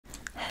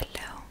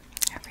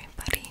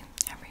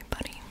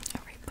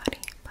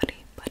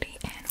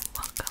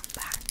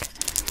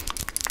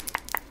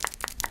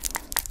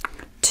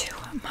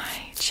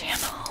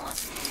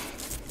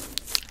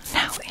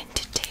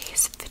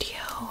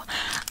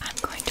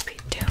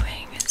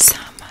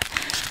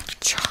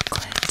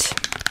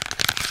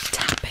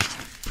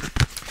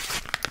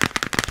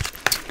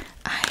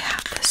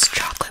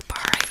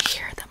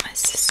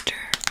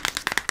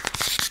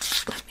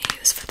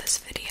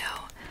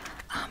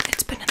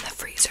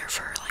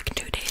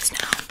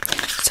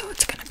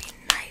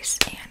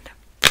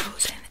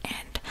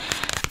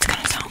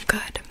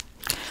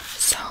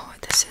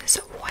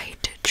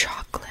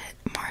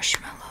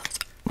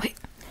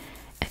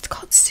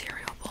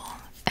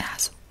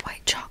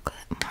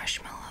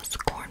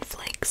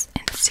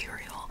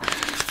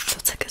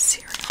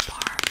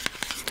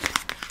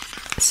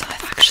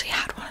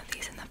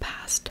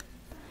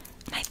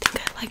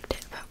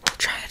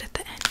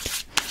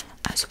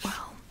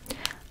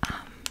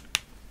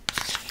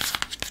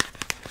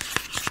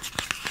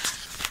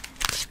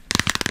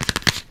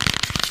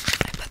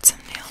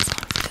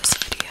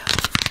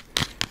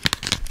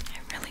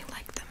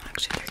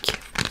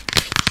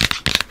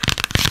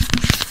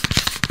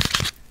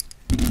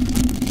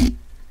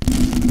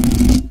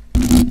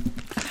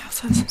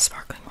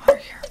sparkling water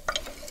here.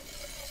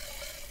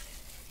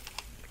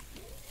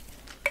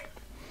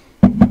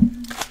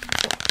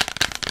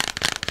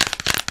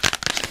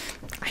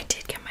 I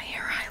did get my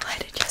hair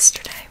highlighted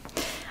yesterday.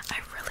 I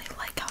really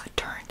like how it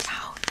turned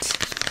out.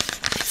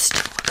 It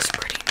still looks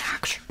pretty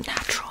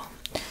natural,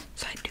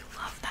 so I do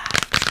love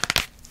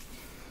that.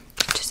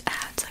 It just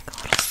adds like a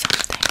little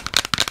something.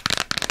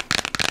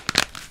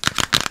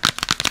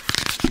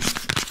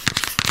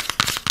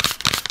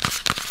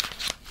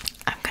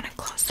 I'm gonna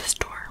close this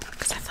door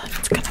because I feel like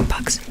it's gonna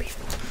bug some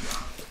people.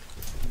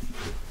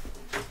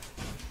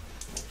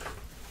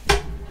 The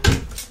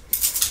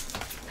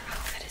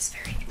outfit is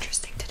very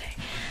interesting today.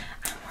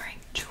 I'm wearing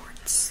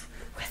shorts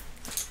with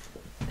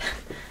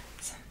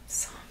some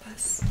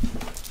sambas.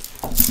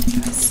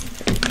 Anyways,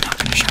 I'm not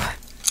gonna show it,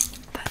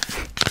 but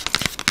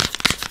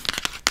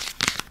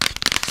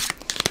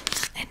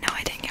and no,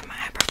 I didn't get my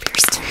eyebrow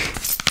pierced. I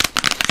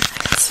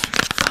got some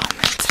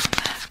comments on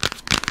that.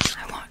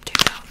 I want to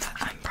though, but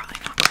I'm probably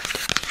not going to.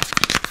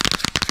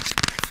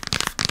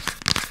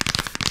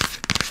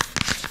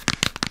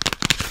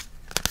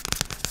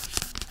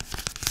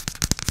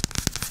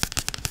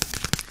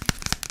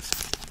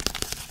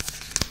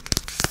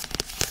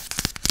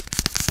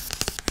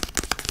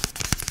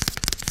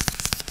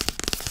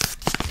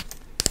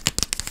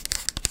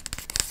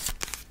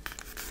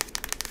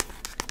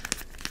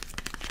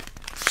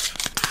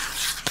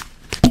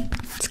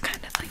 It's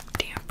kind of like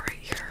damp right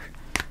here.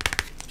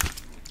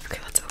 Okay,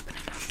 let's open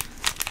it up.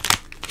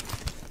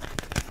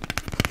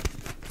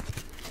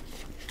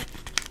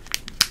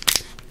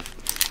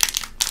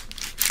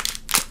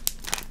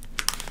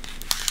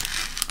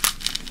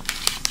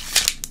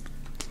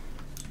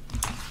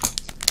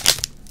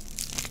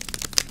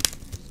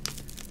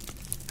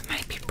 It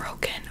might be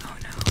broken. Oh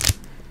no.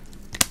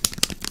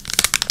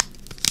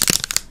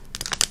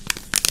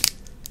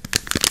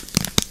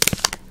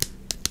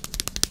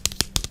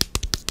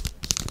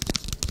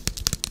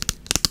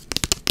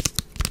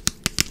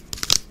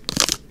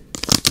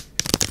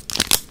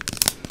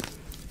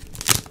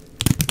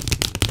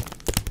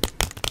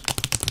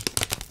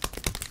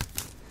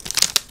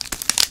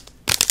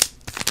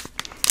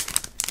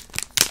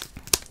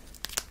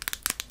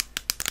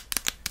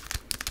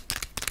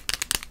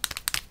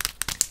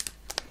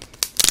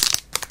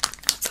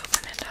 Let's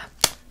open it up.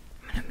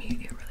 I'm gonna mute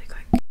you really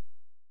quick.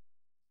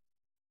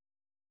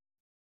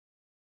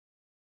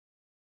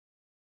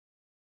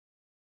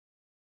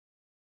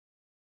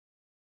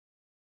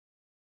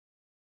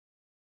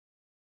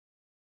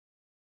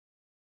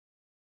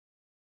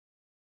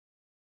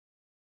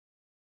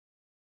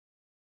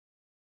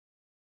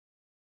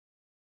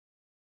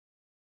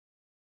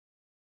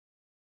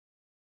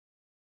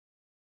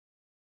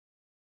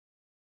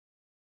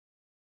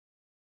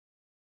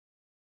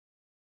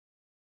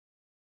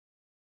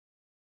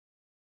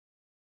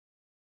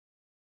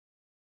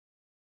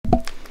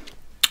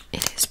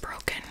 It is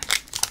broken,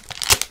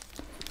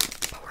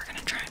 but we're gonna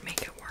try and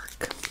make it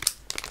work.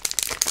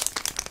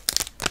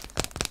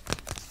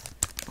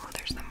 Oh,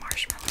 there's the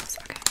marshmallows.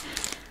 Okay,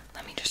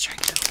 let me just try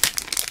and get it open.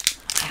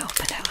 I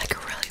opened it like a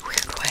really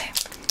weird way,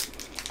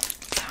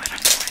 so I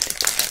don't know why I did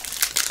that.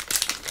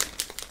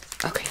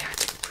 Okay, yeah,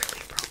 it's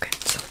really broken.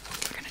 So what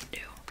we're gonna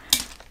do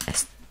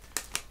is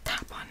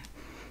tap on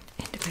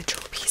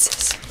individual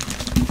pieces.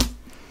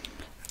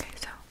 Okay,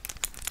 so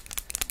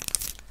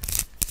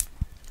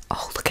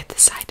oh, look at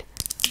this side.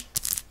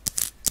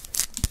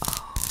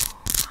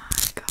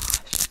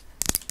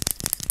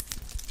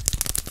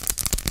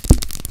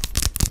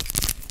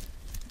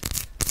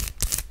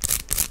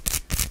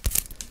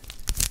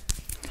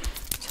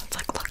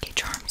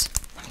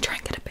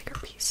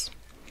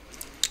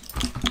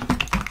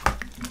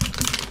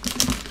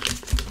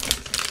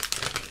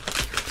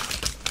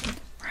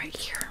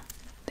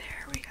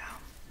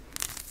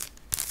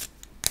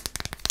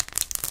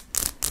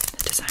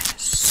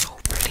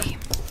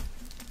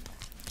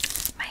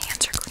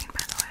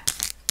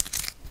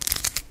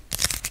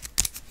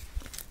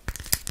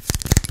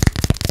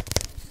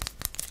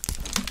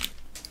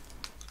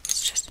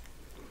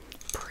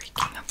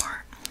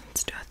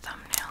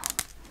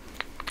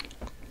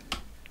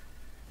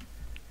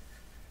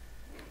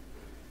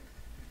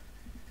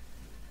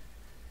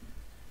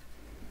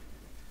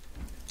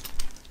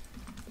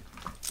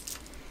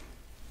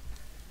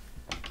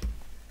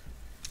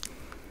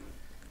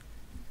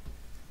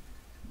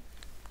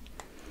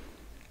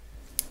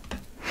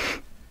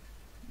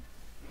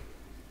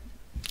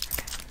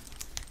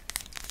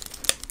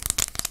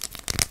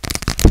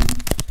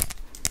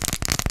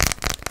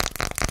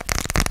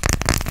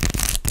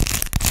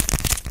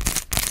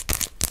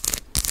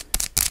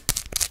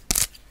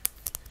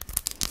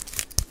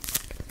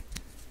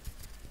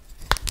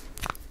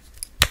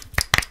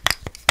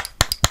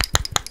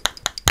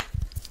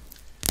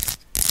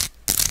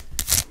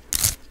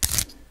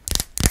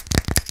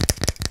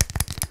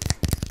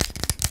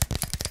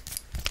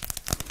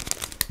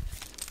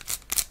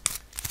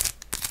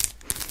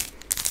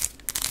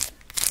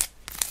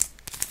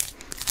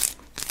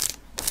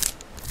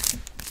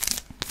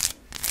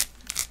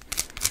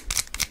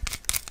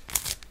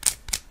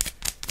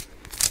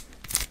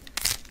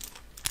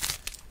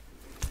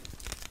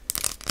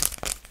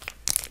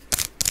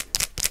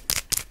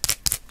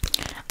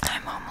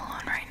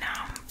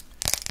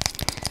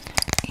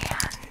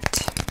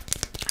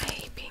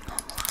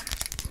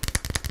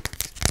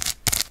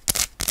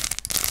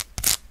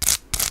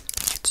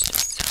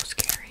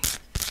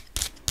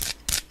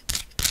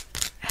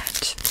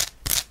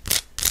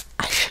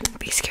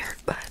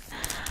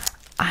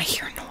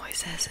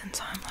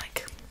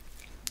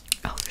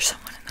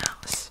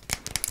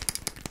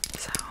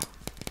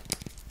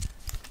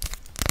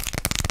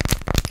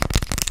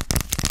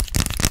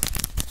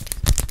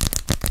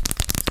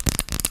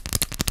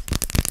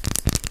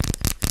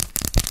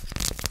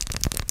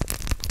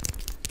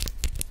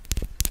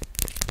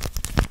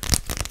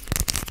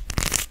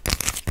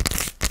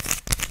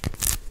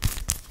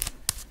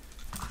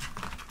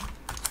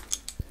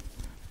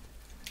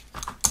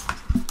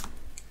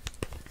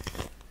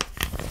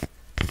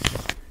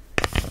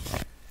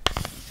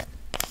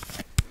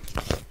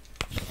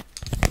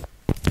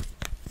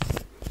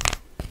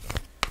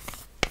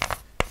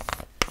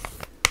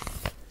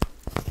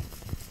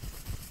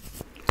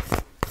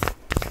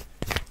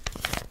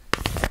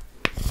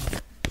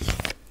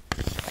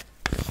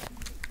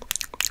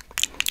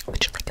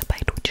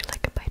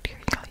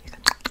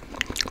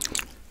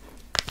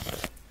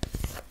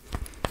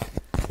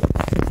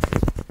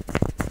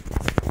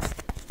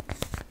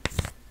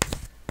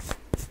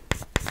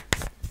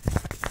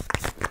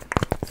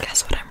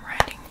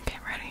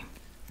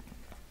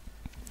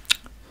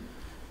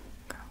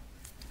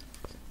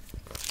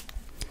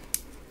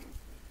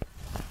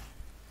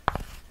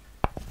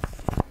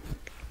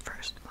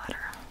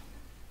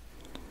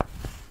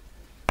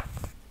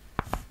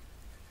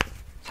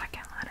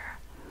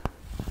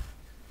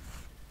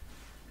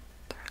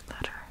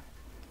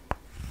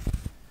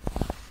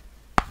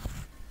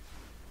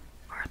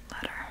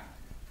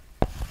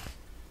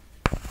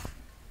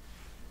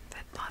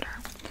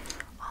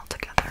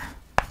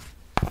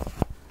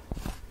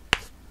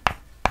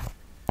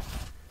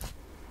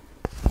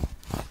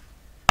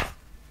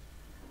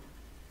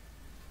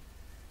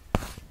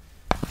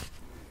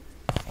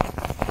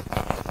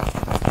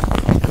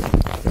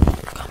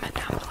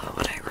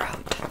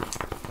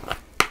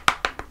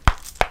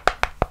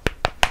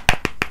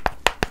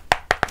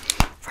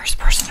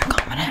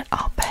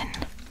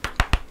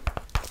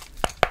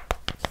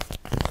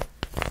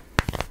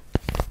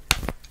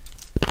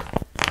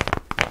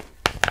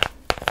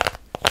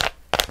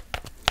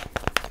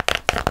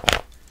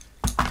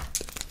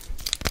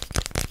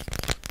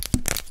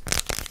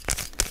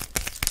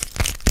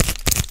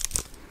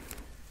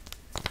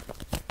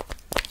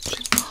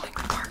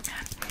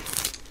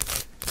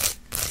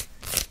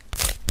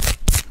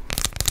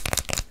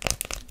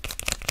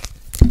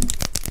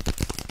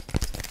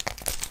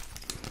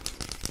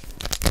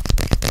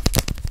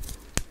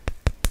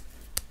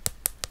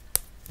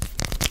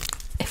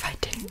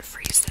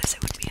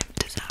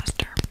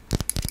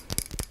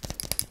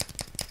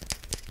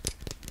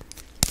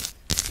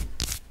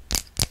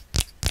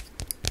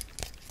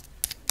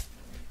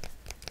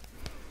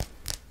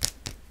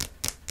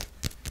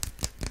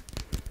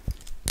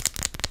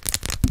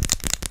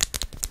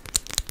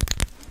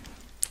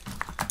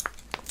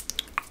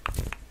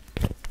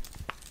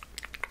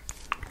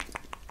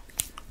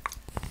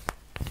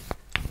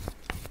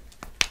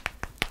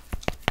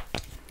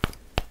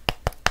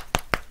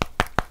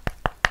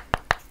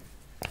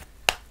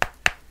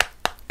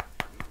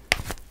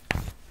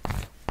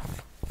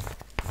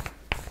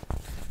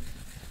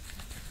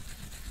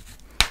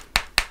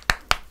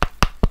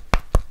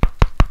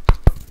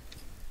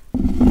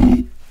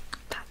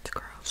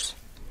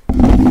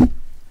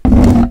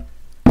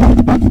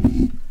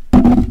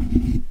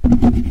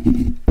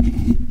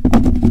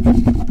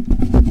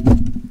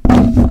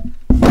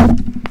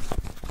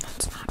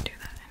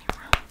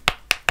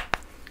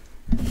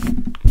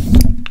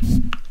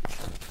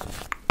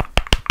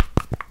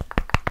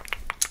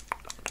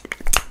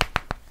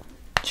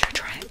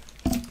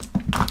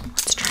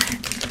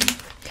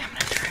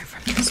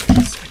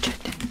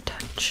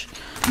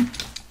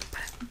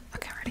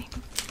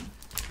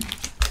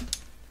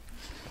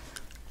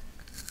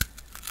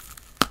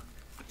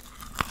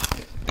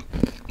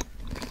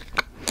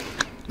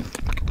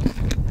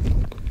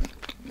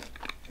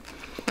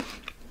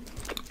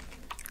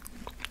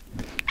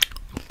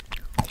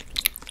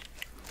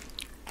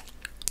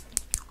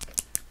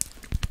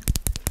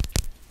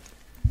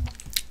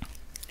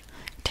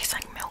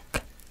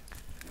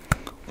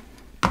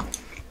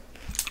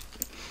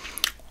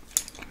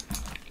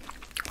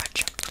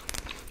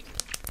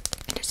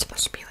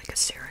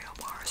 cereal.